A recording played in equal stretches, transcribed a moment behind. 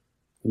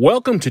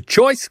Welcome to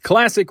Choice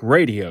Classic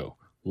Radio.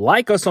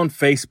 Like us on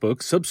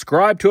Facebook,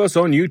 subscribe to us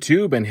on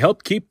YouTube, and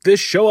help keep this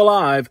show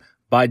alive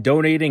by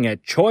donating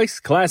at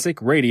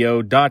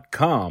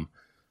choiceclassicradio.com.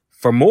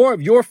 For more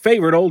of your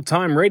favorite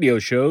old-time radio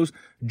shows,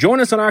 join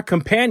us on our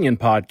companion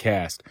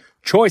podcast,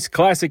 Choice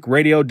Classic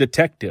Radio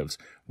Detectives,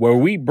 where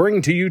we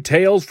bring to you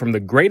tales from the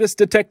greatest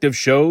detective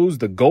shows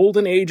the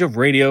golden age of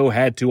radio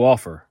had to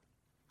offer.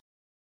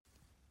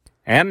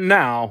 And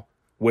now,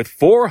 with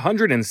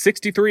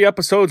 463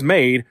 episodes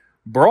made,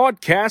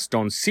 broadcast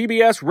on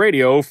CBS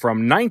Radio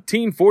from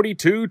 1942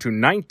 to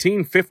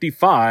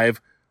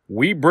 1955,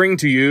 we bring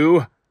to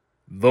you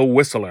The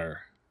Whistler.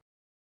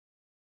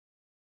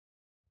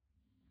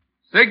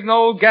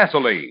 Signal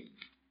Gasoline.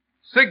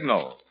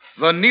 Signal,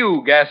 the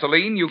new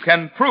gasoline you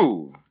can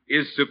prove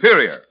is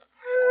superior.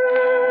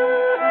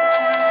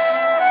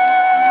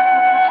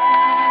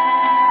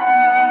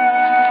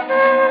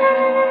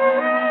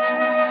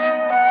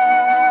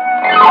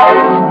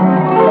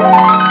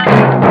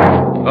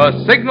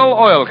 The Signal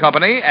Oil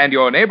Company and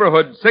your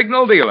neighborhood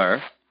Signal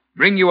dealer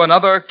bring you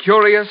another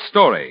curious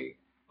story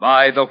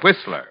by The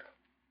Whistler.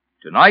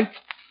 Tonight,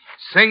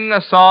 sing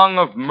a song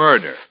of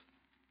murder.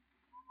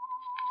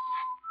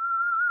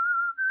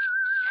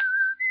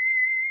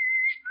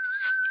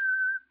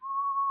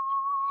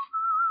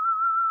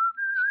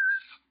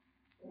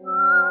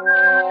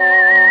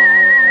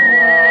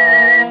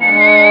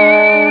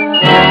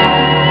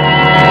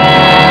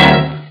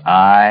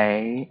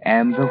 I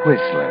am the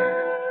Whistler.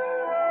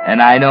 And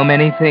I know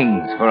many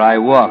things, for I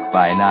walk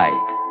by night.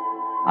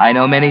 I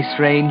know many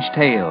strange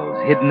tales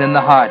hidden in the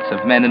hearts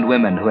of men and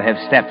women who have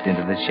stepped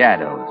into the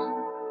shadows.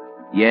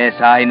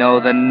 Yes, I know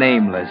the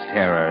nameless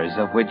terrors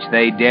of which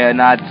they dare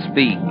not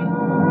speak.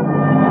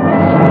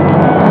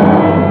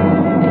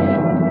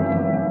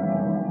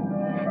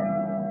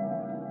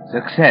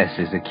 Success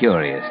is a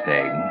curious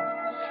thing.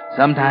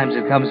 Sometimes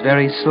it comes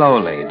very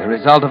slowly, the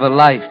result of a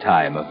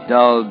lifetime of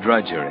dull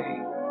drudgery.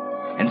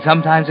 And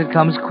sometimes it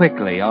comes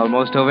quickly,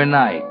 almost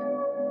overnight.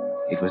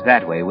 It was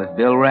that way with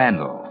Bill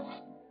Randall.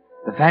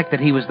 The fact that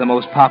he was the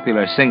most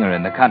popular singer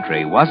in the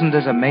country wasn't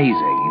as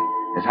amazing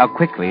as how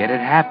quickly it had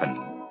happened.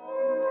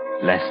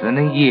 Less than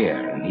a year,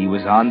 and he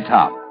was on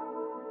top.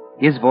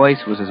 His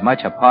voice was as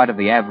much a part of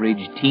the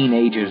average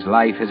teenager's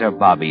life as her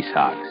bobby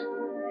socks.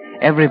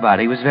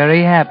 Everybody was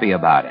very happy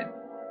about it.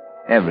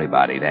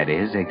 Everybody, that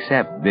is,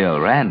 except Bill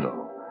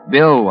Randall.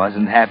 Bill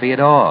wasn't happy at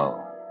all.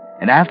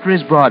 And after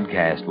his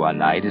broadcast one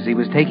night, as he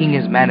was taking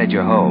his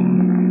manager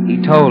home,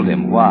 he told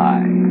him why.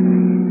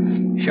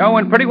 Show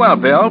went pretty well,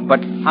 Bill,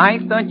 but I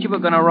thought you were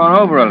going to run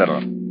over a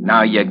little.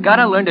 Now, you got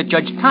to learn to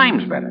judge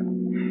times better.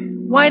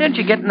 Why don't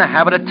you get in the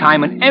habit of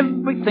timing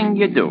everything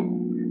you do?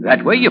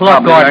 That way you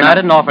Look, Gordon, I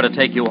didn't offer to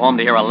take you home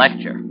to hear a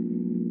lecture.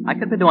 I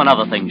could be doing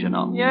other things, you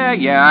know.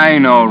 Yeah, I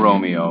know,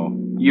 Romeo.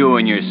 You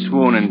and your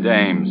swooning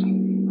dames.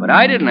 But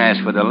I didn't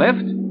ask for the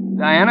lift.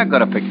 Diana got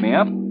to pick me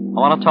up. I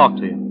want to talk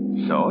to you.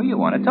 So you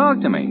want to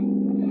talk to me?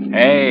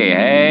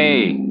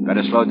 Hey,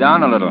 better slow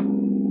down a little.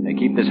 They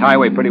keep this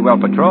highway pretty well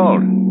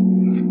patrolled.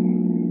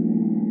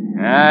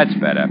 That's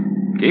better.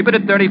 Keep it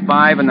at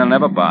 35 and they'll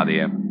never bother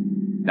you.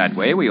 That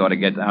way we ought to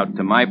get out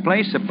to my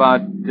place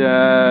about 10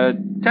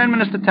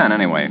 minutes to 10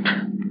 anyway.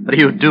 But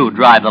you do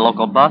drive the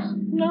local bus?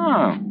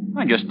 No,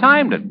 I just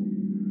timed it.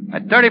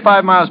 At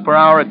 35 miles per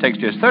hour, it takes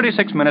just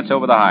 36 minutes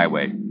over the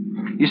highway.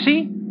 You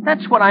see,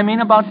 that's what I mean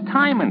about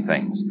timing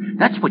things.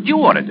 That's what you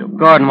ought to do.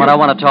 Gordon, what I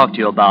want to talk to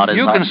you about is...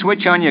 You can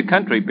switch on your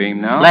country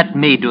beam now. Let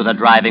me do the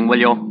driving, will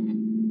you?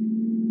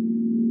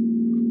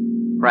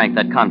 Frank,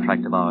 that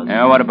contract of ours.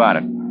 Yeah, what about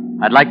it?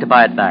 I'd like to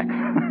buy it back.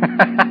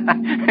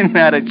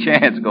 Not a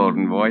chance,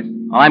 Golden Voice.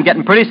 Well, I'm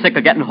getting pretty sick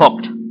of getting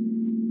hooked.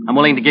 I'm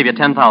willing to give you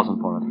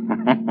 $10,000 for it.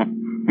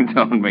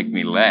 Don't make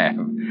me laugh.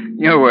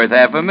 You're worth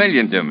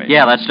 $500,000 to me.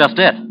 Yeah, that's just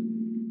it.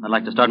 I'd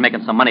like to start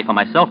making some money for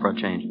myself for a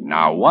change.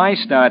 Now, why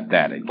start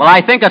that again? Well, I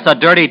think it's a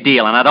dirty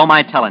deal, and I don't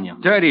mind telling you.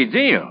 Dirty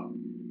deal?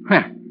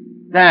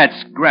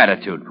 That's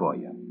gratitude for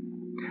you.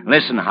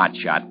 Listen,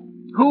 hotshot.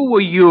 Who were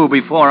you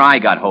before I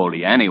got hold of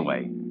you,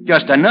 anyway?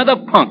 Just another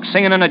punk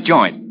singing in a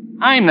joint.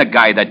 I'm the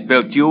guy that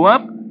built you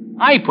up.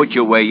 I put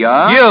you where you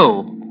are.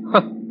 You?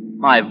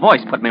 My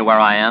voice put me where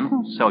I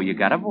am. So you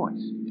got a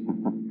voice.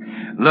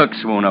 Look,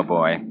 Swooner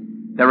boy.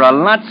 There are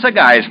lots of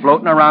guys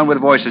floating around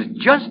with voices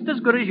just as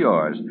good as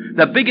yours.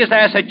 The biggest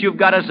asset you've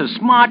got is a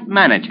smart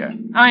manager.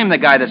 I'm the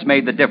guy that's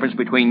made the difference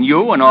between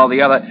you and all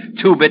the other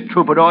two-bit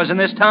troubadours in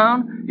this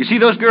town. You see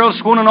those girls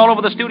swooning all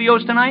over the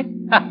studios tonight?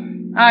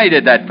 I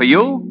did that for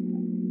you.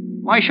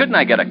 Why shouldn't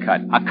I get a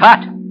cut? A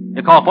cut?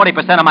 You call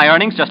 40% of my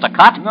earnings just a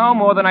cut? No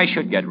more than I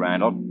should get,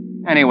 Randall.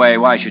 Anyway,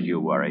 why should you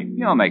worry?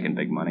 You're making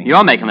big money.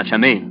 You're making it, you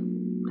mean.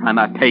 Time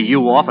I pay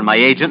you off and my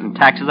agent and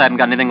taxes, I haven't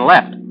got anything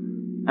left.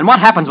 And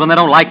what happens when they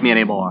don't like me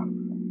anymore?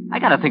 I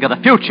gotta think of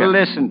the future.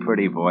 Listen,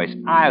 pretty voice,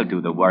 I'll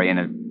do the worrying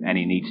if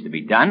any needs to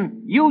be done.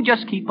 You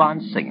just keep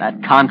on singing.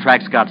 That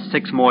contract's got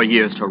 6 more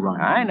years to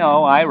run. I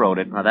know, I wrote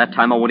it. By that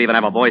time, I won't even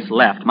have a voice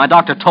left. My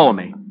doctor told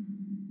me.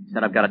 He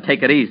said I've got to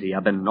take it easy.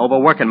 I've been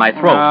overworking my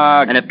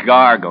throat. And it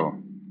gargle.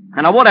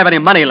 And I won't have any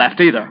money left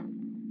either.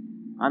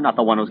 I'm not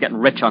the one who's getting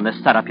rich on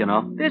this setup, you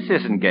know. This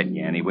isn't getting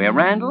you anywhere,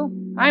 Randall.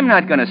 I'm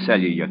not going to sell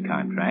you your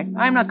contract.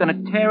 I'm not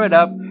going to tear it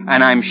up,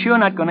 and I'm sure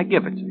not going to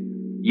give it to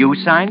you. You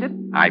signed it.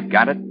 I've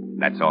got it.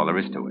 That's all there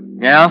is to it.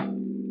 Yeah?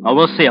 Well,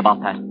 we'll see about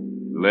that.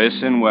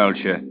 Listen,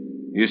 Welcher.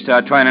 You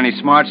start trying any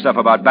smart stuff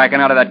about backing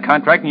out of that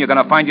contract, and you're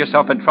going to find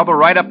yourself in trouble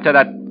right up to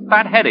that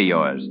fat head of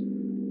yours.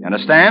 You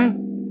understand?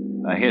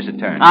 Here's a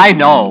turn. I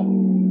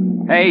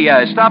know. Hey,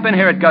 stop in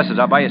here at Gus's.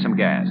 I'll buy you some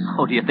gas.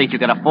 Oh, do you think you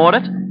can afford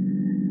it?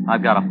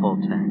 I've got a full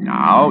tank.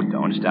 No,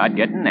 don't start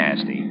getting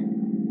nasty.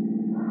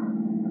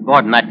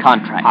 Gordon, that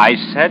contract. I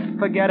said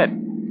forget it.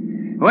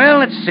 Well,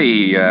 let's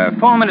see.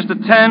 4 minutes to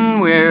 10.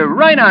 We're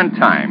right on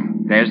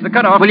time. There's the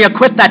cutoff. Will you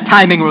quit that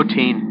timing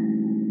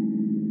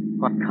routine?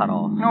 What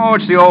cutoff? Oh,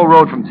 it's the old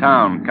road from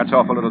town. Cuts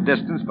off a little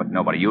distance, but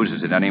nobody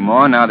uses it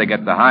anymore. Now they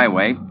get the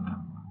highway.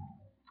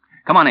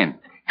 Come on in.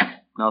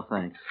 No,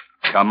 thanks.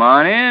 Come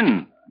on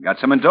in. Got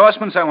some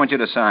endorsements I want you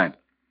to sign.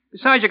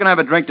 Besides, you can have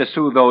a drink to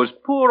soothe those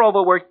poor,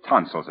 overworked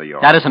tonsils of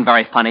yours. That isn't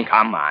very funny.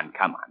 Come on.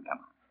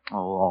 Oh,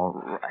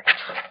 all right.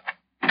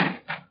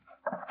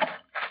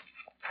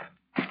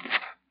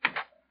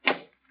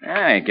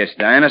 I guess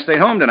Diana stayed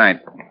home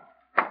tonight.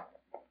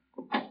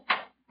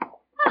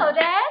 Hello,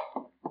 Dad.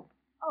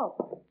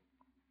 Oh.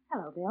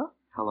 Hello, Bill.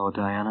 Hello,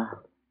 Diana.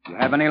 You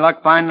have any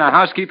luck finding a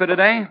housekeeper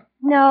today?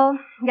 No.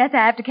 Guess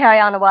I have to carry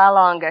on a while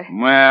longer.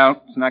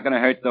 Well, it's not going to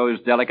hurt those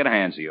delicate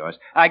hands of yours.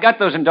 I got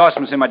those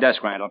endorsements in my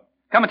desk, Randall.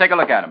 Come and take a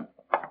look at them.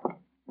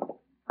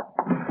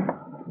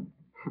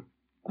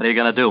 What are you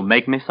going to do,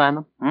 make me sign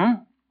them?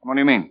 What do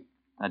you mean?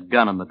 That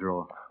gun in the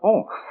drawer.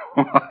 Oh.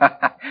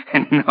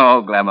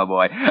 No, Glamour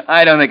boy.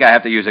 I don't think I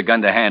have to use a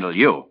gun to handle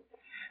you.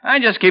 I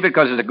just keep it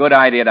because it's a good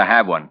idea to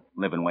have one,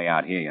 living way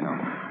out here, you know.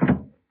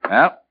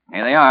 Well,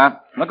 here they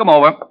are. Look them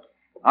over.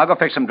 I'll go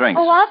fix some drinks.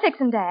 Oh, I'll fix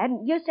them, Dad.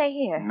 You stay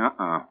here.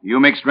 Nuh-uh. You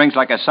mix drinks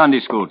like a Sunday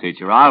school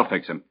teacher. I'll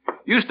fix them.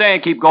 You stay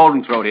and keep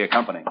Golden Throat here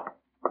company.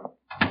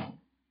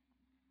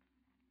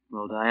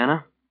 Well,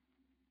 Diana,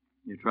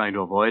 you trying to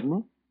avoid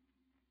me?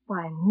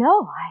 Why,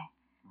 no,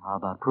 How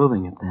about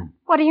proving it, then?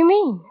 What do you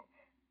mean?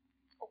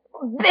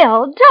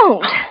 Bill,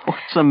 don't.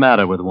 What's the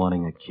matter with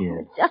wanting a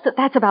kid? It's just that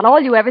that's about all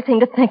you ever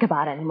seem to think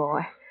about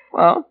anymore.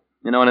 Well,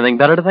 you know anything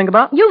better to think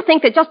about? You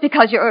think that just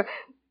because you're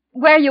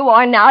where you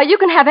are now, you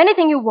can have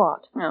anything you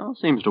want. Well,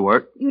 seems to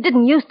work. You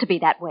didn't used to be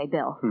that way,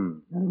 Bill.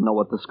 I didn't know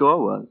what the score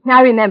was.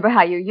 I remember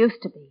how you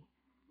used to be.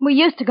 We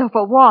used to go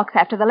for walks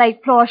after the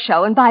late floor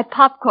show and buy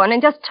popcorn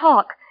and just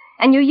talk.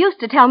 And you used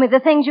to tell me the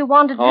things you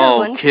wanted to do.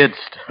 Oh, kid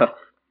stuff.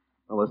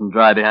 I wasn't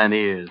dry behind the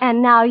ears.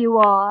 And now you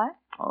are?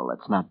 Oh,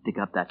 let's not dig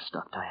up that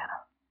stuff, Diana.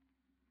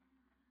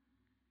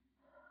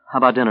 How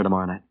about dinner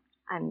tomorrow night?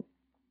 I'm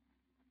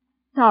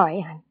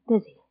sorry, I'm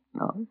busy.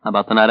 No. How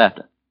about the night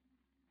after?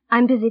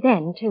 I'm busy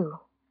then, too.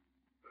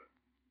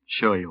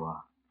 Sure you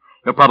are.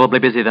 You're probably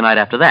busy the night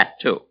after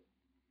that, too.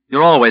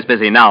 You're always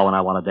busy now when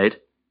I want a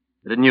date.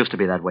 It didn't used to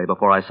be that way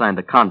before I signed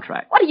the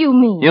contract. What do you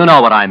mean? You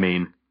know what I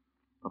mean.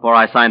 Before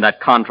I signed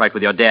that contract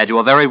with your dad, you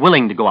were very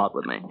willing to go out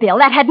with me. Bill,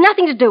 that had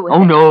nothing to do with it.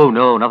 Oh,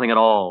 no, nothing at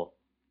all.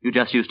 You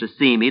just used to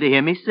see me to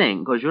hear me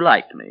sing because you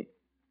liked me.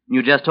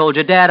 You just told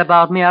your dad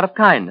about me out of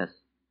kindness.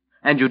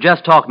 And you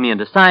just talked me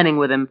into signing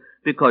with him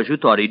because you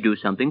thought he'd do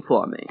something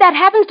for me. That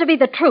happens to be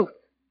the truth.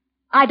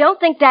 I don't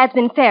think Dad's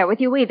been fair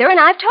with you either, and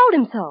I've told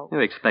him so. You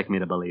expect me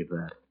to believe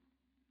that?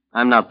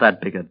 I'm not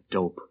that big a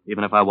dope,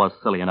 even if I was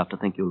silly enough to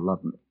think you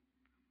loved me.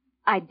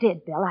 I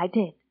did, Bill, I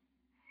did.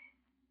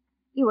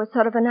 You were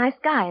sort of a nice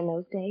guy in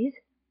those days.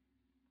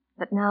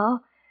 But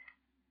now,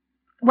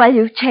 well,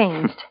 you've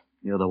changed.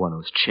 You're the one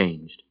who's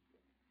changed.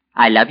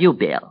 I love you,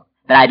 Bill.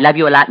 But I'd love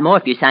you a lot more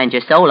if you signed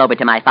your soul over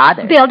to my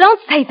father. Bill, don't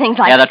say things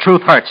like that. Yeah, the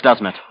truth hurts,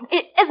 doesn't it?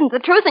 It isn't the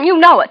truth, and you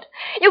know it.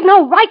 You've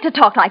no right to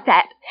talk like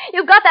that.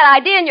 You've got that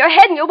idea in your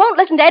head, and you won't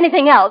listen to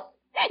anything else.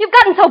 You've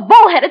gotten so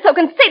bullheaded, so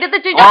conceited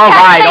that you just All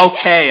can't right,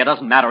 okay. It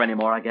doesn't matter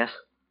anymore, I guess.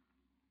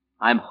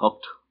 I'm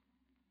hooked.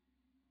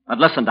 But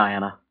listen,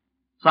 Diana.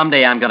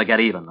 Someday I'm going to get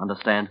even,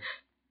 understand?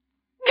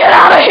 Get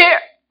out of here!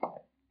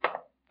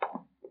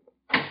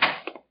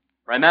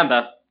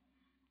 Remember,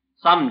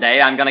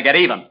 someday I'm going to get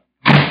even.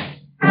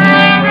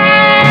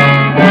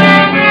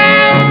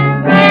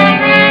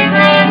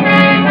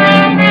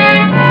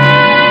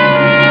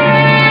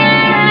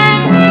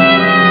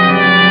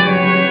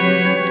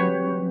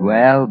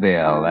 Well,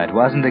 Bill, that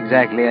wasn't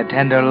exactly a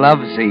tender love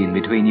scene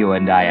between you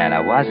and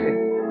Diana, was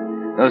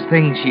it? Those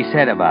things she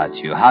said about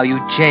you, how you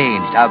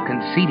changed, how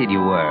conceited you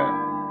were.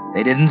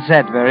 They didn't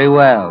set very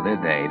well,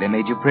 did they? They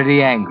made you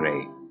pretty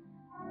angry.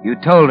 You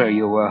told her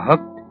you were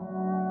hooked.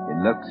 It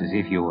looks as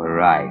if you were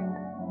right.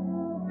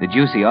 The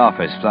juicy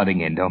offers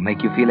flooding in don't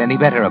make you feel any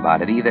better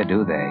about it either,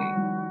 do they?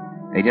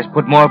 They just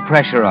put more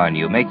pressure on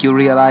you, make you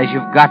realize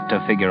you've got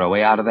to figure a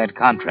way out of that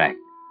contract.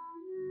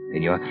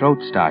 Then your throat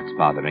starts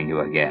bothering you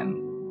again.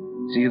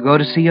 So you go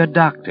to see your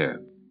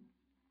doctor.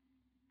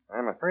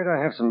 I'm afraid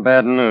I have some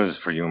bad news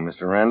for you,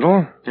 Mr.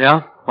 Randall.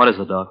 Yeah? What is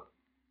it, Doc?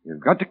 You've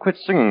got to quit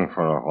singing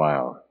for a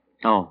while.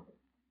 Oh.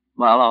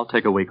 Well, I'll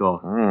take a week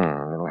off.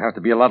 It'll have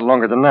to be a lot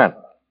longer than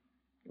that.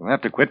 You'll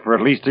have to quit for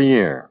at least a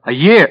year. A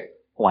year?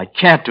 Oh, I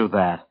can't do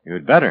that.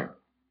 You'd better.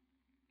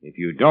 If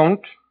you don't,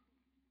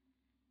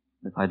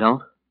 If I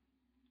don't?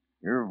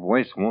 your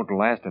voice won't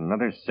last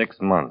another 6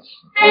 months.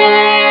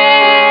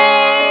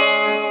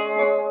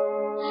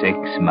 6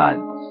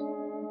 months.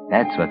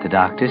 That's what the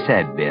doctor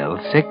said, Bill.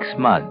 6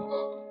 months.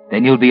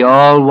 Then you'll be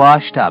all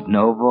washed up,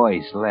 no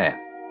voice left.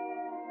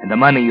 And the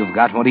money you've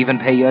got won't even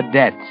pay your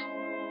debts.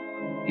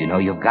 You know,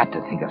 you've got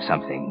to think of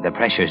something. The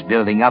pressure's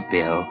building up,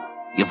 Bill.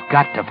 You've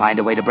got to find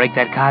a way to break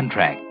that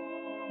contract.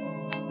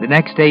 The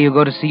next day you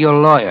go to see your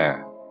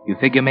lawyer. You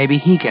figure maybe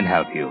he can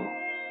help you.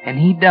 And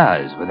he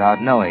does,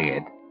 without knowing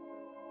it.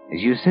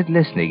 As you sit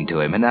listening to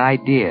him, an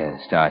idea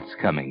starts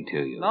coming to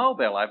you. No,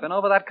 Bill, I've been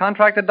over that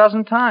contract a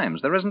dozen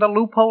times. There isn't a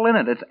loophole in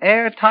it. It's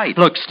airtight.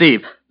 Look,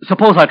 Steve,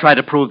 suppose I tried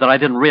to prove that I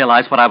didn't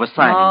realize what I was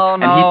signing.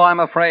 No, I'm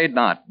afraid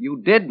not.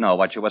 You did know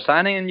what you were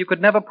signing, and you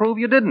could never prove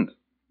you didn't.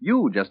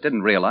 You just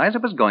didn't realize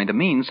it was going to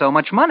mean so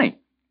much money.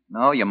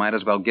 No, you might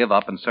as well give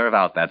up and serve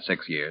out that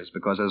 6 years,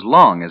 because as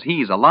long as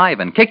he's alive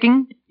and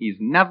kicking, he's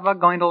never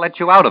going to let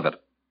you out of it.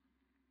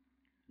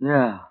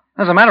 Yeah.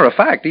 As a matter of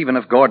fact, even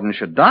if Gordon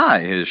should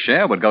die, his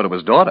share would go to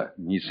his daughter.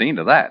 He's seen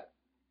to that.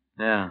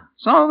 Yeah.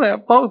 So they're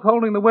both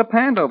holding the whip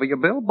hand over you,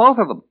 Bill, both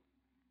of them.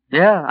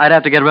 Yeah, I'd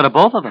have to get rid of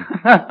both of them.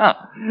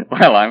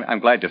 Well, I'm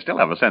glad you still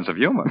have a sense of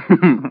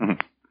humor.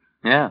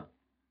 Yeah.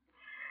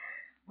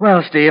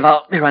 Well, Steve,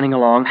 I'll be running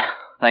along.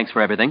 Thanks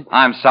for everything.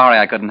 I'm sorry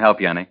I couldn't help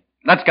you any.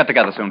 Let's get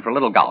together soon for a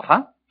little golf,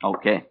 huh?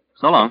 Okay.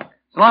 So long.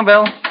 So long,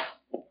 Bill.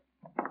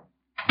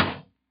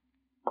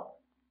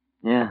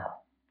 Yeah.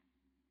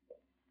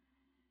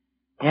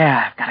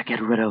 Yeah, I've got to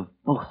get rid of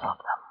both of them.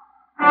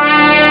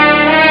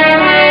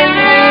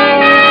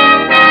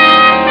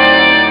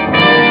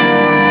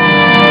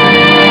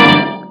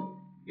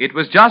 It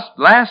was just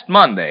last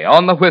Monday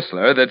on The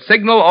Whistler that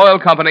Signal Oil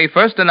Company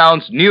first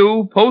announced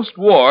new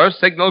post-war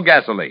Signal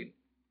gasoline.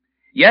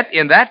 Yet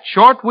in that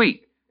short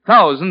week,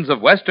 thousands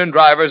of Western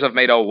drivers have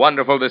made a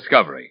wonderful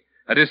discovery.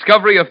 A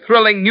discovery of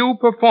thrilling new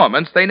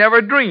performance they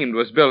never dreamed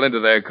was built into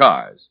their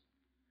cars.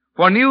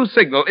 For new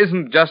Signal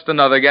isn't just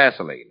another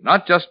gasoline,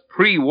 not just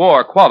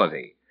pre-war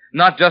quality,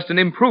 not just an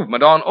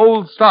improvement on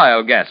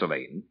old-style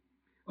gasoline,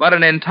 but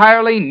an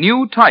entirely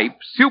new type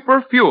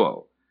super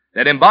fuel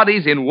that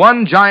embodies in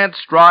one giant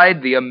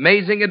stride the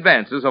amazing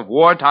advances of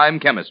wartime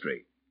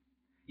chemistry.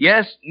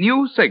 Yes,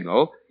 new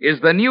Signal is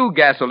the new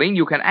gasoline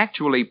you can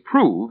actually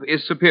prove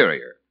is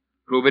superior.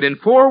 Prove it in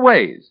 4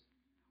 ways.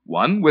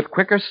 1, with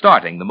quicker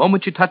starting the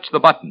moment you touch the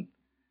button.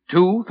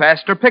 2,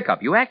 faster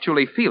pickup. You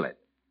actually feel it.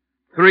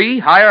 3,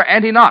 higher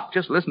anti-knock.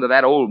 Just listen to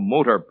that old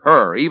motor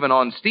purr, even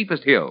on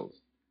steepest hills.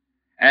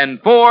 And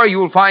 4,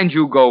 you'll find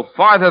you go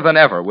farther than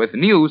ever with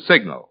new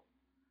Signal.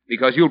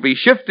 Because you'll be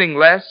shifting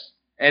less,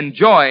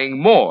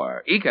 enjoying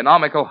more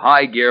economical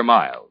high-gear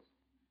miles.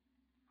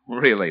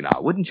 Really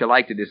now, wouldn't you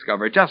like to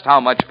discover just how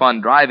much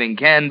fun driving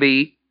can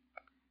be?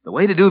 The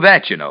way to do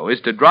that, you know, is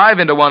to drive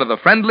into one of the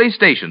friendly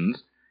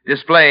stations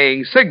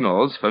displaying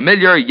Signal's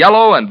familiar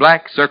yellow and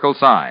black circle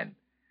sign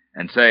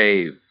and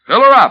say,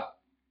 "Fill her up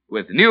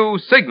with new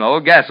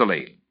Signal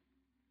gasoline."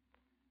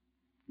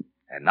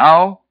 And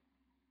now,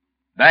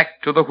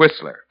 back to the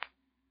Whistler.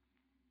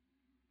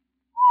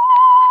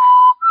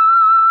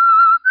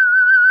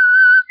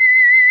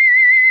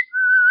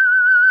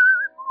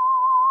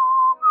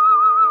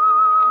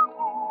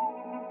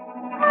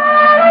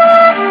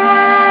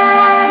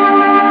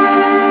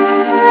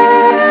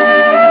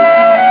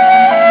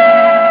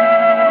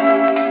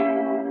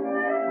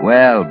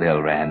 Well,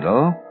 Bill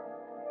Randall,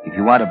 if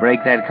you want to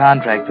break that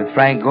contract with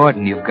Frank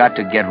Gordon, you've got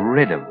to get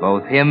rid of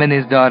both him and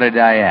his daughter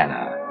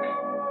Diana.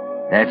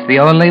 That's the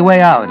only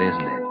way out,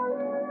 isn't it?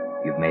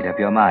 You've made up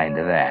your mind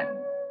to that.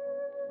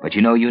 But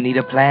you know you need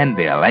a plan,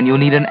 Bill, and you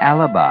need an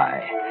alibi.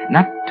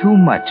 Not too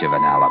much of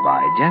an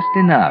alibi, just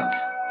enough.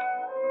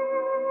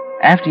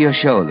 After your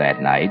show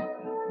that night,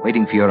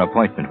 waiting for your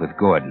appointment with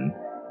Gordon,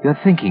 you're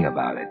thinking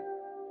about it.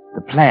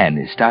 The plan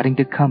is starting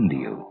to come to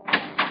you.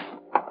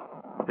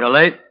 You're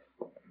late?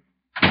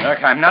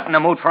 Look, I'm not in the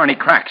mood for any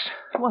cracks.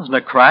 It wasn't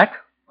a crack.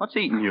 What's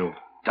eating you?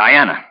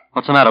 Diana.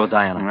 What's the matter with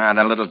Diana?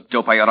 That little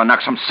dope, I ought to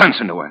knock some sense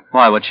into her.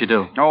 Why, what'd she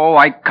do? Oh,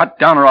 I cut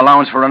down her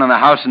allowance for running the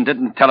house and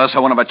didn't tell her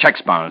so one of her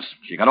checks bounced.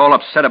 She got all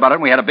upset about it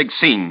and we had a big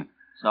scene.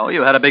 So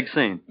you had a big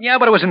scene? Yeah,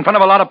 but it was in front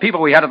of a lot of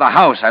people we had at the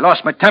house. I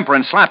lost my temper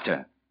and slapped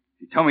her.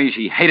 She told me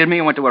she hated me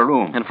and went to her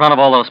room. In front of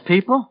all those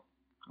people?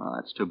 Oh,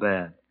 that's too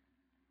bad.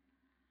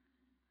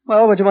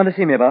 Well, what'd you want to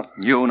see me about?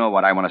 You know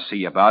what I want to see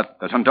you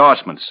about. Those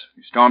endorsements.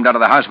 You stormed out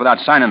of the house without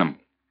signing them.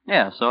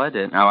 Yeah, so I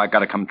did. Now I got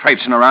to come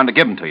traipsing around to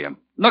give them to you.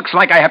 Looks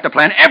like I have to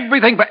plan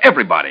everything for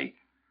everybody.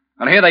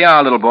 Well, here they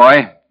are, little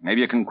boy.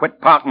 Maybe you can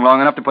quit pouting long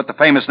enough to put the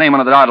famous name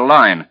on the dotted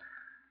line.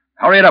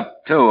 Hurry it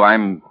up, too.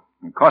 It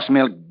costing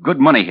me good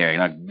money here.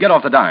 Now, get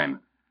off the dime.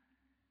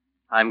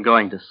 I'm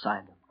going to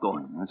sign them. Go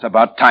on. It's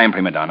about time,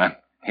 prima donna.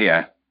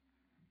 Here.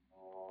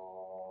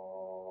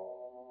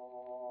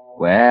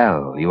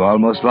 Well, you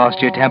almost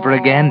lost your temper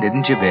again,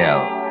 didn't you,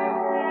 Bill?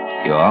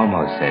 You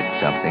almost said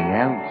something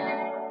else.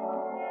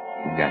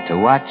 You've got to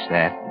watch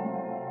that.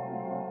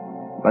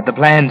 But the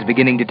plan's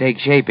beginning to take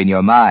shape in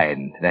your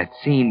mind. That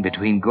scene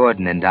between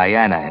Gordon and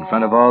Diana in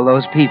front of all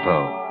those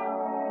people.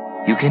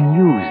 You can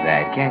use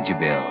that, can't you,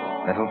 Bill?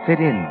 That'll fit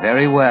in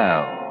very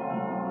well.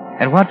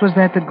 And what was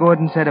that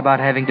Gordon said about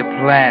having to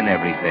plan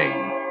everything?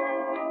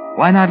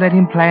 Why not let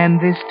him plan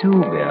this too,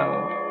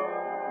 Bill?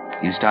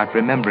 You start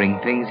remembering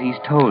things he's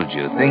told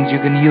you, things you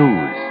can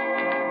use.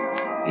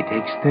 It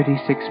takes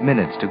 36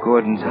 minutes to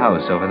Gordon's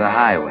house over the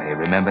highway,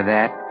 remember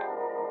that?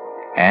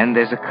 And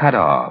there's a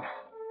cutoff.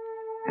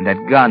 And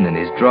that gun in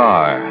his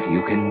drawer.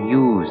 You can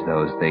use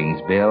those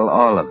things, Bill,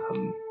 all of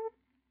them.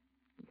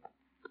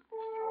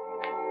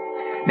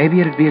 Maybe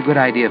it'd be a good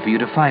idea for you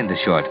to find the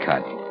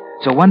shortcut.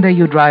 So one day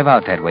you drive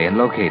out that way and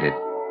locate it.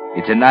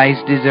 It's a nice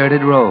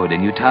deserted road,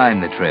 and you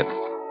time the trip.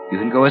 You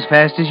can go as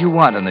fast as you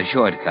want on the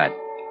shortcut.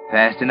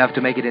 Fast enough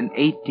to make it in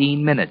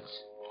 18 minutes.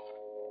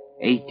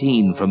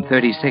 18 from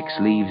 36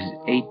 leaves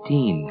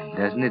 18,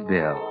 doesn't it,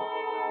 Bill?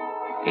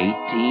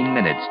 18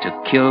 minutes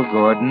to kill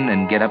Gordon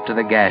and get up to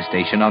the gas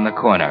station on the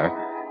corner,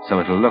 so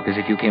it'll look as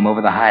if you came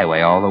over the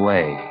highway all the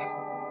way.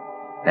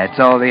 That's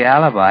all the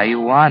alibi you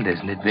want,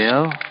 isn't it,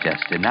 Bill?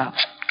 Just enough.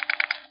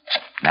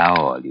 Now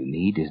all you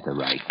need is the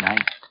right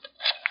night.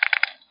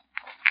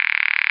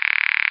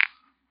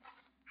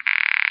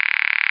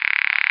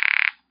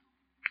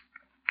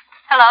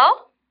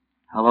 Hello?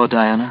 Hello,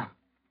 Diana.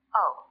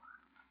 Oh.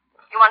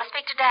 You want to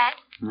speak to Dad?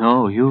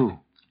 No,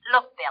 you.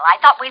 Look, Bill, I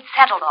thought we'd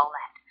settled all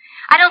that.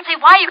 I don't see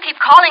why you keep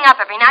calling up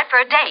every night for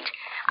a date.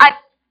 I've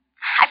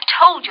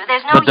told you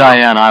there's no But,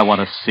 Diana, I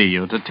want to see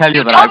you, to tell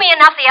you that You told me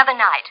enough the other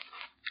night.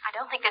 I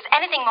don't think there's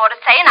anything more to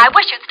say, and I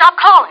wish you'd stop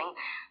calling.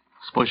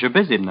 Suppose you're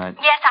busy tonight.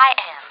 Yes, I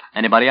am.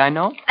 Anybody I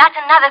know? That's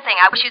another thing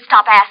I wish you'd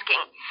stop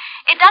asking.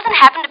 It doesn't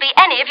happen to be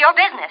any of your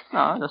business.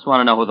 No, I just want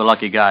to know who the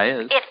lucky guy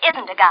is. It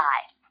isn't a guy.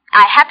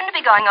 I happen to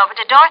be going over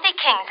to Dorothy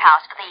King's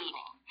house for the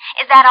evening.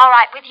 Is that all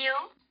right with you?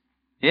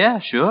 Yeah,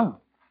 sure.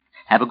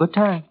 Have a good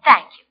time.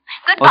 Thank you.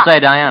 Goodbye. Oh, say,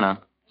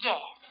 Diana. Yes.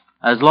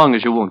 As long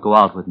as you won't go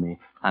out with me,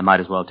 I might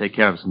as well take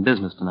care of some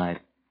business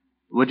tonight.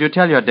 Would you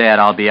tell your dad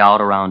I'll be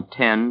out around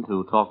 10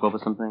 to talk over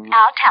some things?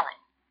 I'll tell him.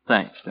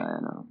 Thanks,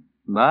 Diana.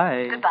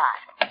 Bye.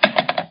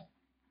 Goodbye.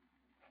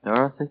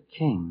 Dorothy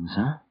King's,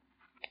 huh?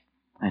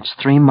 That's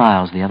 3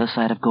 miles the other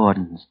side of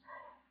Gordon's.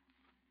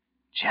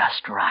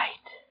 Just right.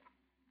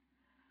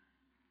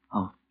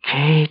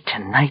 Okay,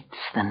 tonight's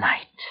the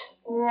night.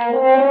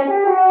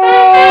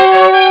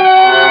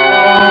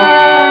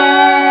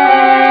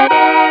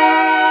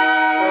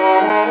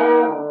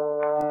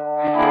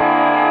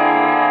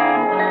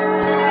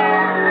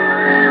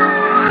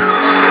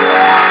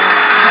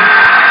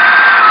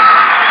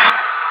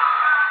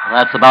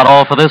 That's about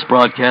all for this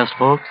broadcast,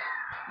 folks.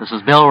 This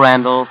is Bill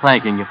Randall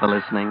thanking you for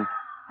listening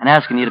and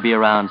asking you to be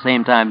around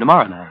same time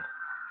tomorrow night.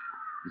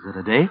 Is it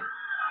a date?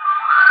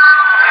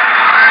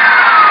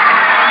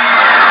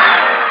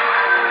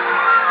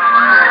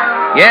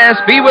 Yes,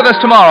 be with us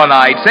tomorrow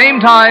night, same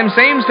time,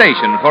 same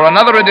station, for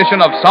another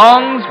edition of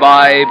Songs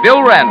by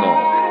Bill Randall.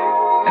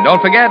 And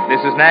don't forget,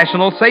 this is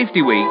National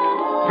Safety Week.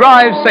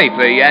 Drive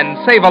safely and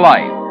save a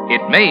life.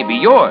 It may be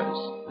yours.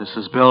 This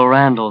is Bill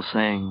Randall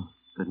saying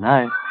good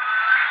night.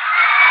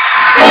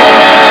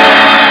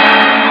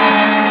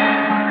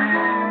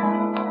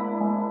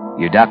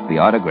 You ducked the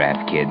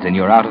autograph kids, and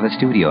you're out of the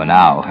studio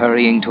now,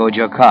 hurrying toward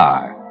your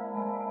car.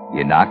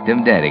 You knocked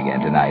them dead again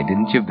tonight,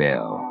 didn't you,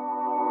 Bill?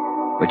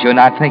 But you're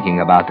not thinking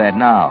about that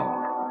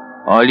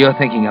now. All you're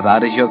thinking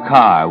about is your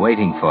car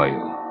waiting for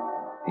you,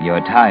 and your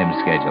time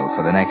schedule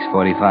for the next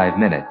 45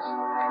 minutes.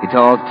 It's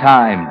all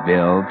timed,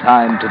 Bill,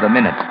 timed to the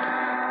minute.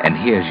 And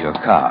here's your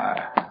car.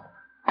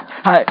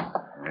 Hi.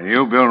 Are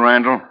you Bill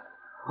Randall?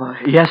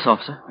 Yes,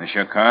 officer. This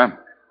your car?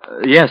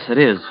 Yes, it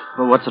is.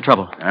 Well, what's the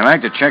trouble? I'd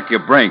like to check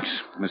your brakes.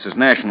 This is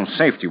National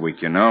Safety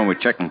Week, you know. We're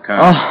checking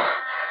cars.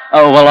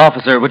 Oh, well,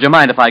 officer, would you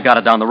mind if I got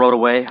it down the road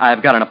away?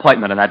 I've got an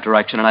appointment in that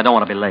direction, and I don't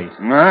want to be late.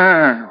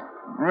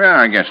 Well,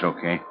 I guess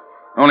okay.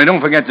 Only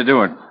don't forget to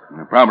do it.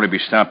 You'll probably be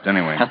stopped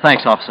anyway.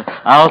 Thanks, officer.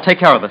 I'll take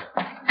care of it.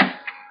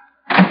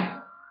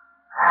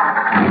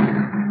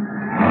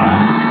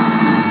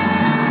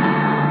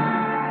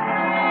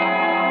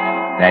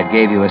 That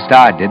gave you a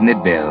start, didn't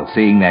it, Bill,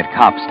 seeing that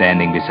cop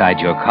standing beside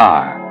your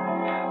car?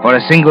 For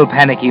a single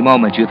panicky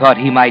moment, you thought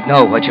he might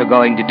know what you're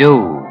going to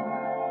do.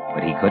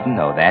 But he couldn't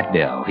know that,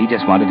 Bill. He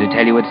just wanted to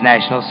tell you it's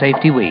National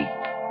Safety Week.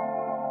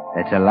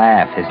 That's a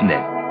laugh, isn't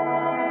it?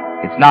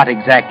 It's not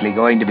exactly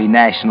going to be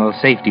National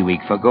Safety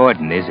Week for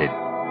Gordon, is it?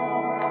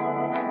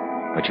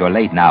 But you're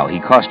late now. He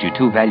cost you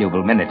 2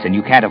 valuable minutes, and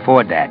you can't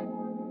afford that.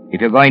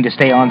 If you're going to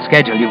stay on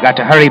schedule, you've got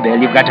to hurry,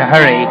 Bill. You've got to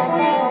hurry.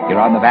 You're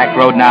on the back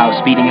road now,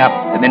 speeding up.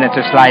 The minutes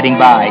are sliding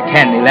by.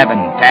 10, 11,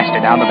 faster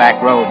down the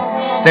back road.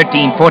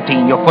 13,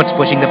 14, your foot's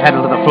pushing the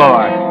pedal to the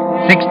floor.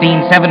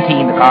 16,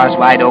 17, the car's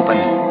wide open.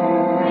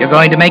 You're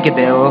going to make it,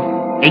 Bill.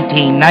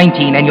 18,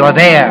 19, and you're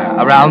there,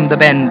 around the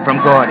bend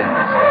from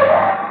Gordon's.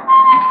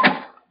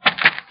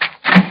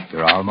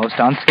 You're almost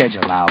on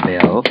schedule now,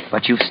 Bill,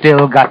 but you've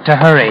still got to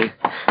hurry.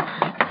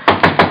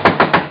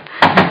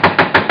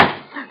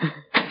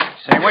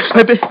 Say, what's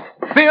the...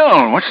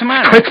 Bill, what's the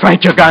matter? Quick,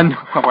 Frank, your gun.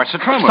 Well, what's the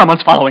trouble?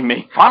 Someone's following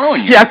me.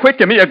 Following you? Yeah, quick,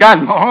 give me your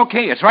gun. Oh,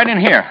 okay. It's right in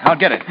here. I'll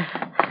get it.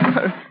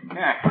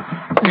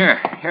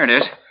 Here it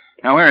is.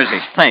 Now, where is he?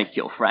 Thank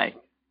you, Frank.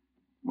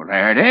 Well,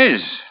 there it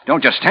is.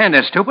 Don't just stand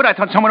there, stupid. I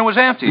thought someone was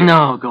after you.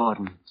 No,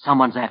 Gordon.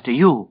 Someone's after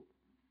you.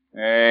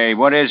 Hey,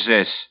 what is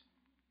this?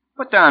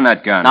 Put down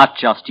that gun. Not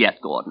just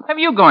yet, Gordon. Have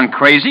you gone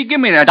crazy? Give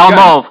me that Don't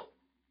gun. move.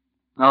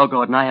 No,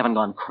 Gordon, I haven't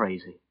gone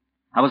crazy.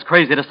 I was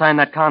crazy to sign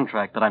that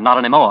contract, but I'm not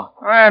anymore.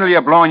 Randall,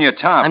 you're blowing your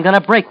top. I'm going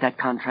to break that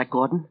contract,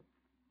 Gordon.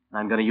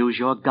 I'm going to use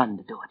your gun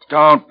to do it.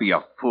 Don't be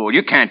a fool.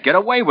 You can't get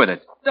away with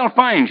it. They'll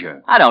find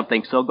you. I don't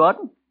think so,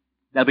 Gordon.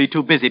 They'll be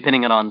too busy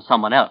pinning it on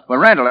someone else. Well,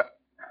 Randall,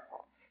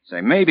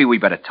 say, maybe we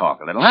better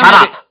talk a little. Shut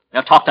up!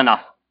 You've talked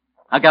enough.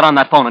 I'll get on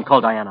that phone and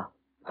call Diana.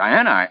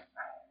 Diana,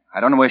 I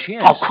don't know where she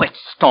is. Oh, quit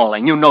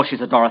stalling. You know she's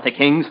a Dorothy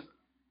Kings.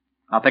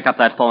 I'll pick up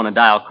that phone and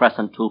dial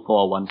Crescent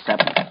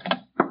 2417.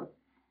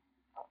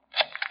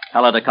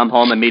 Tell her to come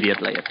home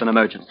immediately. It's an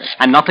emergency.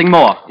 And nothing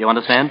more. Do you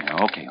understand?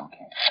 Okay.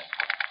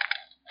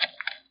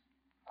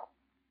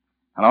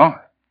 Hello?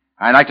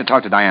 I'd like to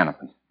talk to Diana,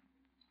 please.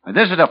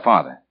 This is her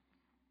father.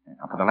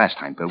 Now, for the last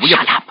time, Bill, will you...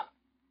 Shut up!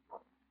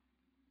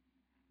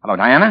 Hello,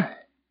 Diana?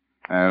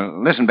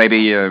 Listen,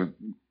 baby,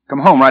 come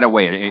home right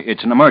away.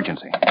 It's an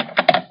emergency.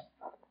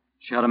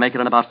 She ought to make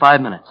it in about 5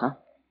 minutes, huh?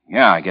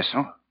 Yeah, I guess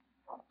so.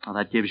 Well,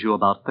 that gives you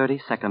about 30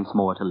 seconds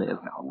more to live.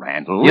 Now,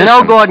 Randall, You listen.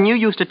 know, Gordon, you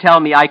used to tell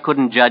me I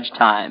couldn't judge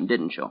time,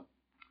 didn't you?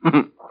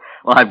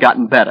 Well, I've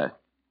gotten better.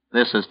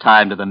 This is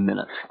timed to the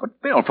minute. But,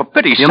 Bill, for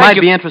pity's You sake...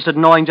 might be interested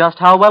in knowing just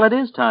how well it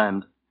is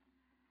timed.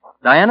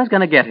 Diana's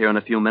going to get here in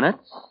a few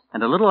minutes,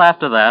 and a little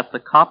after that, the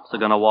cops are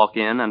going to walk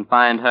in and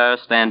find her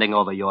standing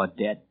over your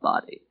dead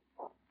body.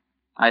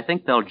 I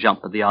think they'll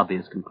jump at the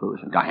obvious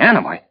conclusion.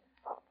 Diana, why?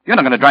 You're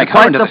not going to drag her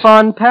Quite into the this...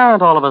 fond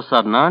parent all of a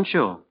sudden, aren't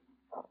you?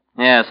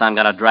 Yes, I'm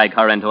going to drag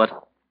her into it.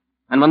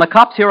 And when the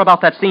cops hear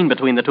about that scene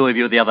between the two of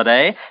you the other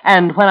day,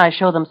 and when I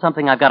show them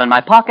something I've got in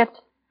my pocket,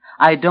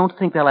 I don't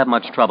think they'll have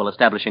much trouble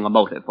establishing a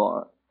motive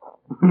for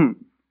her.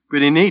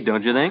 Pretty neat,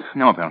 don't you think?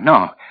 No, Bill,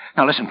 no.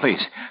 Now, listen, please.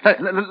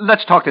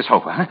 Let's talk this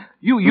over, huh?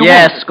 You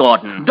Yes, won't...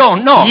 Gordon.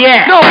 Don't, no.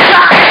 Yes. No.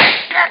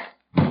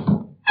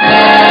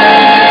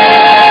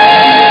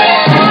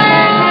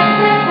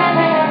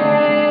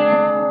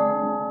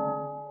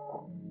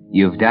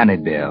 You've done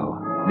it, Bill.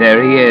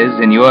 There he is,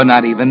 and you're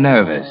not even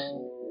nervous.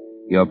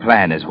 Your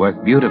plan has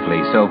worked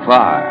beautifully so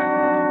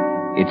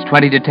far. It's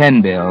 20 to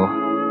 10, Bill.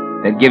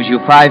 That gives you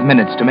 5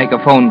 minutes to make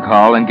a phone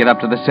call and get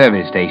up to the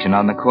service station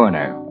on the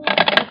corner.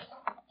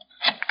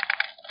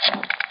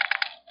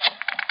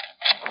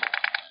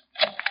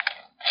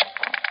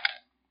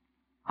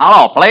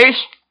 Hello, police.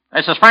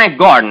 This is Frank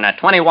Gordon at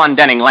 21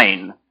 Denning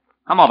Lane.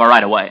 Come over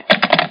right away.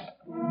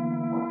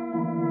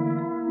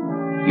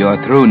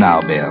 You're through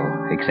now,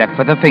 Bill, except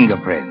for the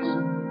fingerprints.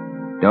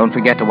 Don't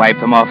forget to wipe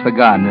them off the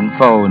gun and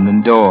phone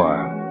and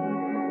door.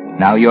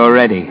 Now you're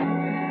ready.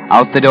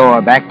 Out the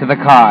door, back to the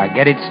car.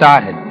 Get it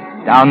started.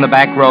 Down the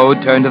back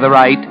road, turn to the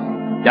right.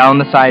 Down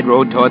the side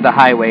road toward the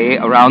highway,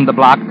 around the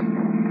block,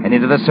 and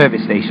into the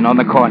service station on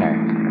the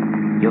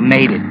corner. You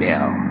made it,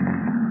 Bill.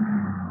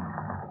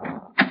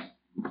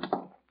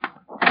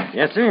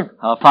 Yes, sir?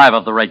 5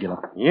 of the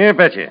regular. You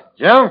betcha.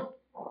 Joe?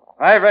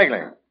 5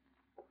 regular.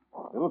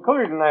 A little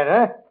cooler tonight,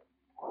 huh?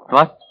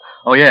 What?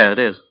 Oh, yeah, it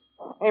is.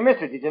 Hey,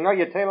 mister, did you know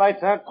your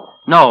taillight's out?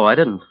 No, I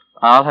didn't.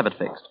 I'll have it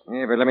fixed.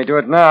 Yeah, but let me do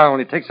it now.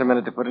 Only takes a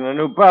minute to put in a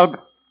new bulb.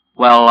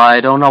 Well, I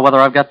don't know whether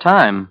I've got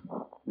time.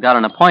 Got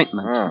an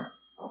appointment.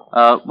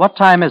 What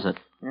time is it?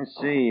 Let's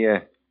see,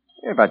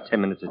 about 10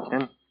 minutes of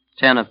 10.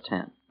 10 of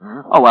 10.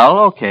 Oh, well,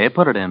 okay,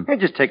 put it in. Hey,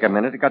 just take a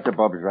minute. I got the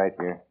bulbs right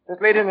here.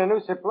 Just laid in a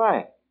new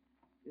supply.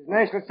 It's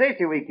National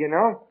Safety Week, you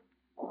know.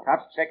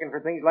 Cops checking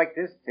for things like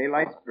this,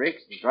 taillights,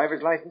 brakes, and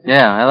driver's licenses.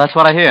 Yeah, well, that's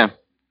what I hear.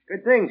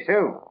 Good things,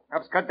 too.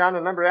 Helps cut down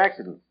the number of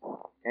accidents.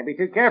 Can't be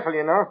too careful,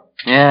 you know.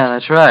 Yeah,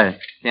 that's right.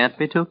 Can't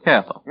be too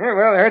careful. Yeah,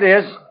 well, there it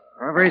is.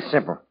 Well, very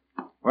simple.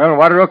 Well,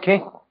 water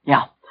okay?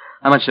 Yeah.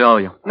 How much do I owe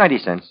you? 90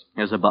 cents.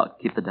 Here's $1.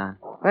 Keep the dime.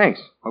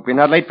 Thanks. Hope you're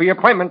not late for your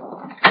appointment.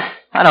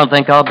 I don't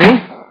think I'll be.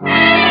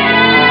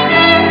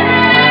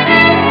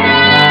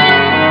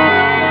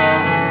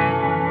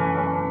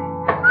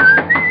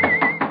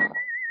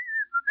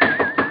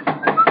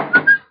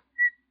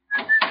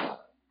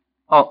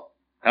 Oh.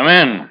 Come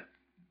in.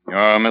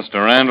 You're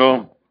Mr.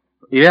 Randall?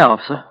 Yeah,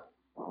 officer.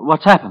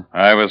 What's happened?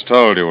 I was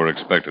told you were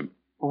expected.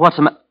 What's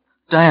the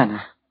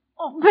Diana.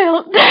 Oh,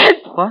 Bill, Dad!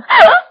 What?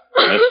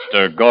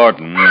 Mr.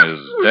 Gordon is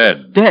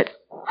dead. Dead?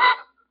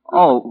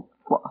 Oh,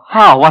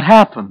 how? What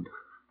happened?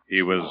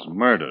 He was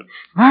murdered.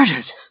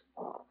 Murdered?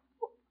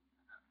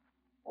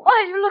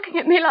 Why are you looking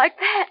at me like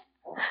that?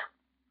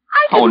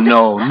 Oh,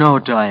 no,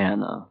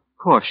 Diana. Of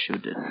course you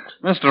didn't.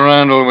 Mr.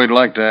 Randall, we'd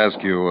like to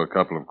ask you a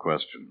couple of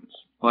questions.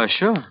 Why,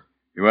 sure.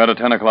 You had a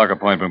 10 o'clock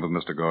appointment with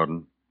Mr.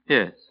 Gordon.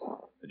 Yes.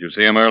 Did you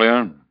see him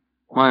earlier?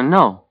 Why,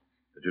 no.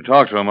 Did you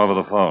talk to him over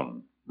the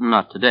phone?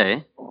 Not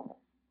today.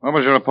 What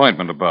was your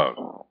appointment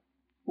about?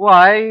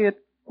 Why,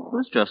 it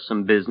was just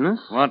some business.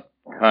 What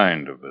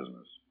kind of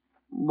business?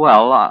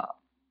 Well,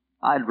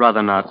 I'd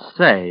rather not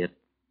say.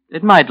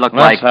 It might look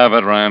like... Let's have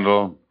it,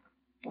 Randall.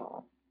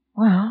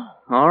 Well,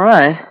 all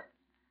right.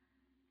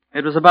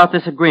 It was about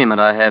this agreement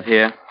I have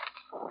here.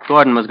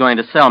 Gordon was going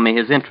to sell me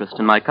his interest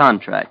in my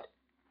contract.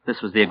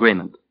 This was the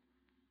agreement.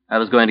 I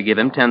was going to give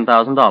him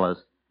 $10,000.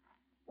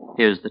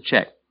 Here's the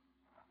check.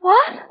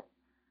 What?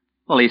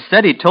 Well, he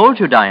said he told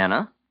you,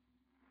 Diana.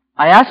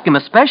 I asked him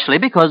especially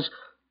because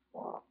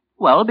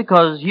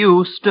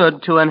you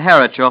stood to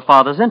inherit your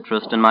father's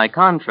interest in my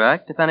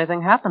contract if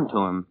anything happened to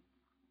him.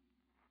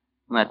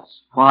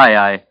 That's why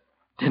I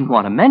didn't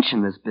want to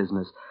mention this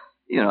business.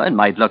 You know, it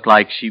might look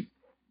like she...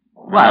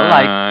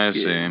 I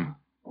see.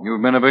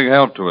 You've been a big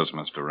help to us,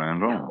 Mr.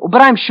 Randall.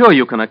 But I'm sure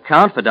you can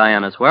account for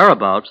Diana's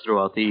whereabouts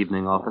throughout the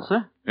evening,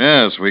 officer.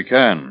 Yes, we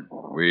can.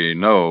 We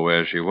know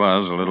where she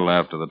was a little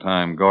after the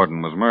time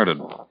Gordon was murdered.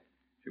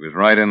 She was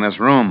right in this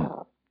room.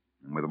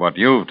 And with what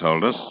you've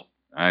told us,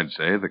 I'd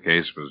say the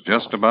case was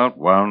just about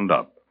wound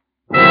up.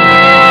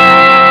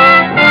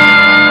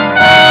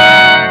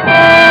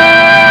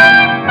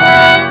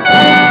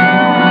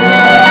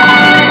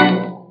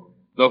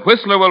 The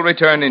Whistler will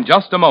return in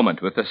just a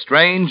moment with the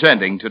strange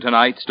ending to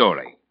tonight's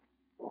story.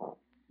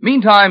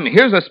 Meantime,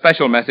 here's a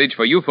special message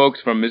for you folks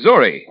from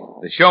Missouri,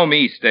 the Show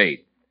Me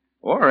state,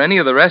 or any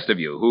of the rest of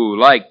you who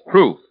like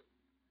proof.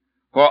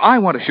 For I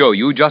want to show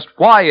you just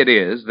why it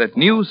is that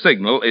New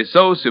Signal is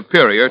so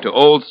superior to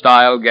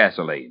old-style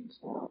gasolines.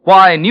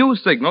 Why New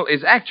Signal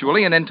is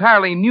actually an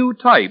entirely new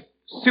type,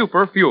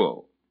 super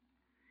fuel.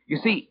 You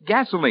see,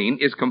 gasoline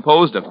is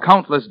composed of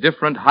countless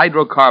different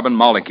hydrocarbon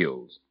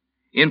molecules.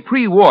 In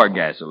pre-war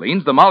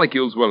gasolines, the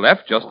molecules were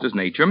left just as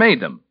nature made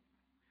them.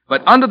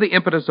 But under the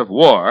impetus of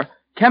war,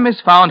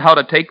 chemists found how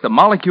to take the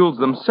molecules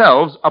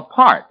themselves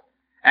apart,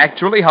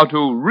 actually how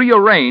to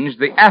rearrange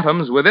the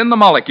atoms within the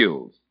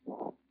molecules.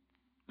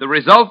 The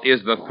result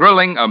is the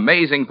thrilling,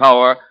 amazing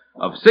power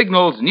of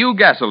Signal's new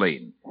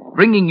gasoline,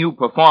 bringing you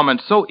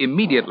performance so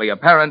immediately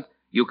apparent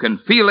you can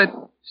feel it,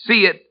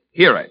 see it,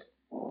 hear it.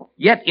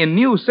 Yet in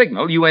New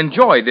Signal, you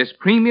enjoy this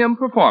premium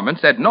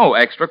performance at no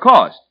extra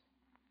cost.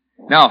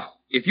 Now,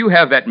 if you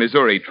have that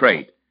Missouri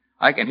trait,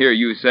 I can hear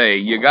you say,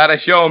 "You gotta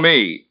show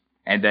me."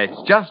 And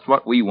that's just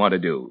what we want to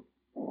do.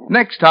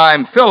 Next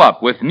time, fill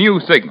up with New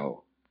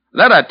Signal.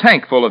 Let a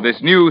tank full of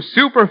this new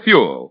super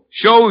fuel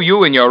show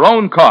you in your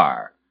own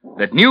car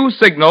that New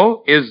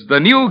Signal is the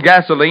new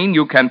gasoline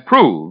you can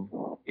prove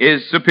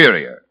is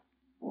superior.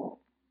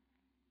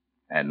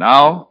 And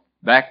now,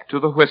 back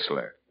to the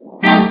Whistler.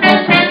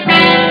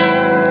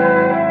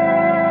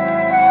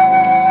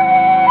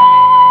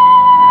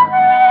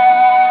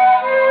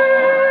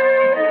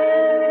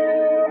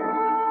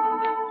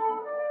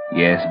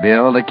 Yes,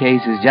 Bill, the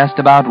case is just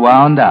about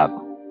wound up.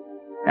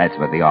 That's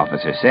what the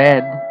officer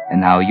said,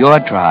 and now you're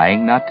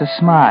trying not to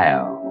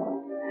smile.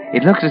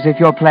 It looks as if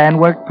your plan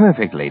worked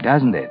perfectly,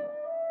 doesn't it?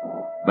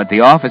 But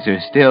the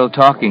officer's still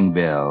talking,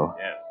 Bill.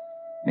 Yes.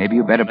 Maybe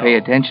you better pay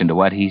attention to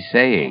what he's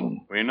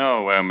saying. We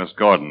know where Miss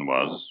Gordon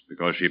was,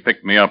 because she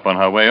picked me up on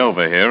her way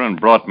over here and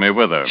brought me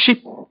with her.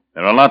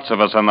 There are lots of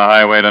us on the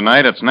highway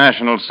tonight. It's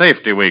National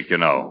Safety Week, you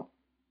know.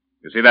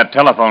 You see, that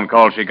telephone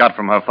call she got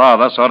from her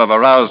father sort of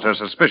aroused her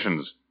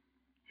suspicions.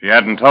 She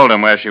hadn't told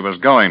him where she was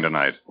going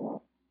tonight.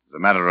 As a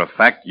matter of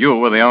fact, you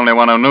were the only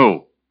one who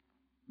knew.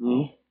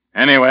 Me?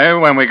 Anyway,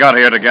 when we got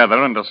here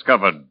together and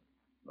discovered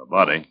the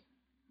body,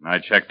 and I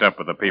checked up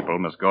with the people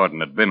Miss Gordon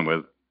had been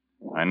with,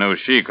 I knew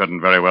she couldn't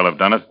very well have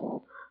done it.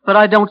 But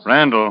I don't...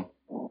 Randall,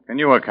 can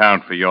you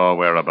account for your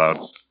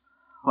whereabouts?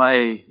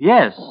 Why,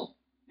 yes.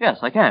 Yes,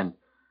 I can.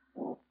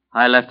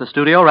 I left the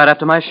studio right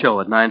after my show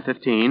at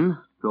 9:15,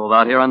 drove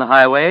out here on the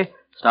highway,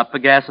 stopped for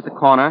gas at the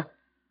corner.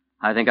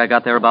 I think I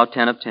got there about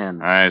 10 of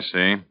 10. I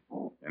see.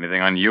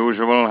 Anything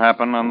unusual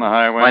happen on the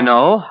highway? Why,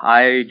 no.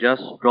 I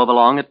just drove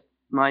along at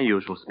my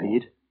usual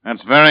speed.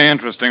 That's very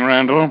interesting,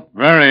 Randall.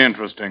 Very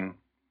interesting.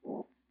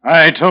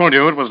 I told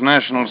you it was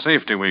National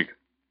Safety Week.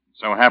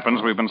 So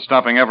happens we've been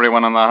stopping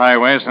everyone on the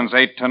highway since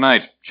 8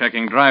 tonight,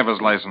 checking driver's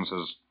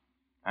licenses.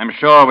 I'm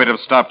sure we'd have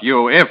stopped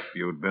you if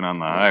you'd been on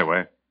the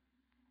highway.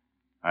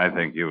 I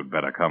think you'd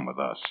better come with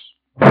us.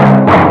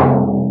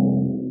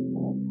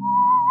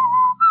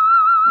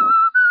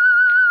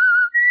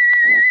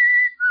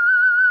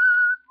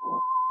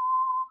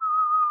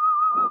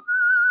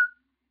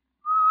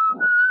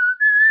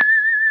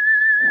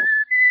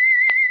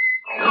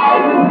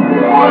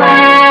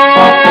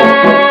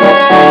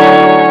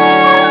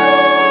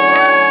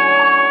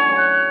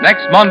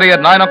 Next Monday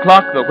at 9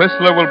 o'clock, The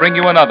Whistler will bring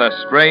you another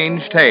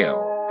strange tale.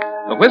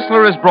 The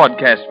Whistler is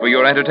broadcast for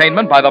your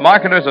entertainment by the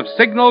marketers of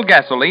Signal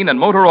gasoline and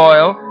motor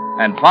oil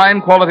and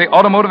fine quality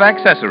automotive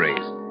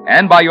accessories,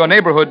 and by your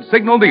neighborhood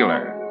Signal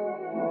dealer.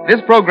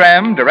 This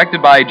program,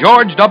 directed by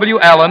George W.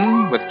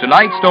 Allen, with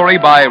tonight's story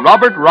by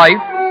Robert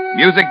Reif,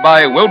 music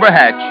by Wilbur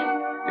Hatch,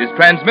 is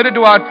transmitted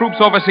to our troops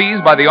overseas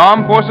by the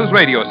Armed Forces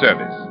Radio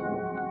Service.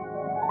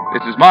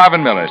 This is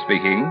Marvin Miller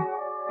speaking,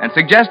 and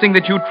suggesting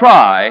that you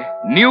try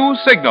New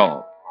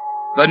Signal,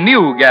 the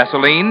new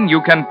gasoline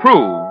you can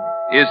prove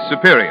is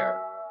superior.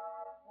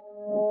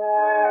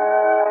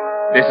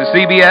 This is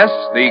CBS,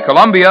 the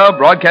Columbia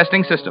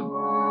Broadcasting System.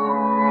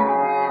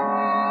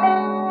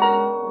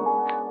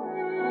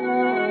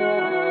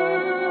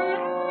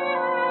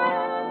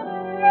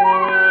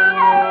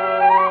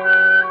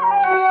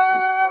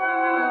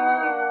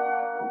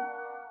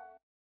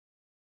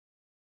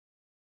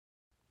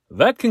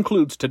 That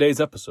concludes today's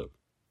episode.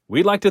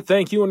 We'd like to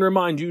thank you and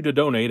remind you to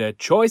donate at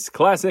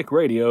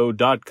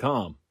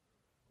choiceclassicradio.com.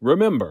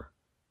 Remember,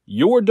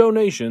 your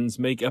donations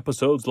make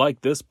episodes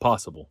like this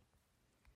possible.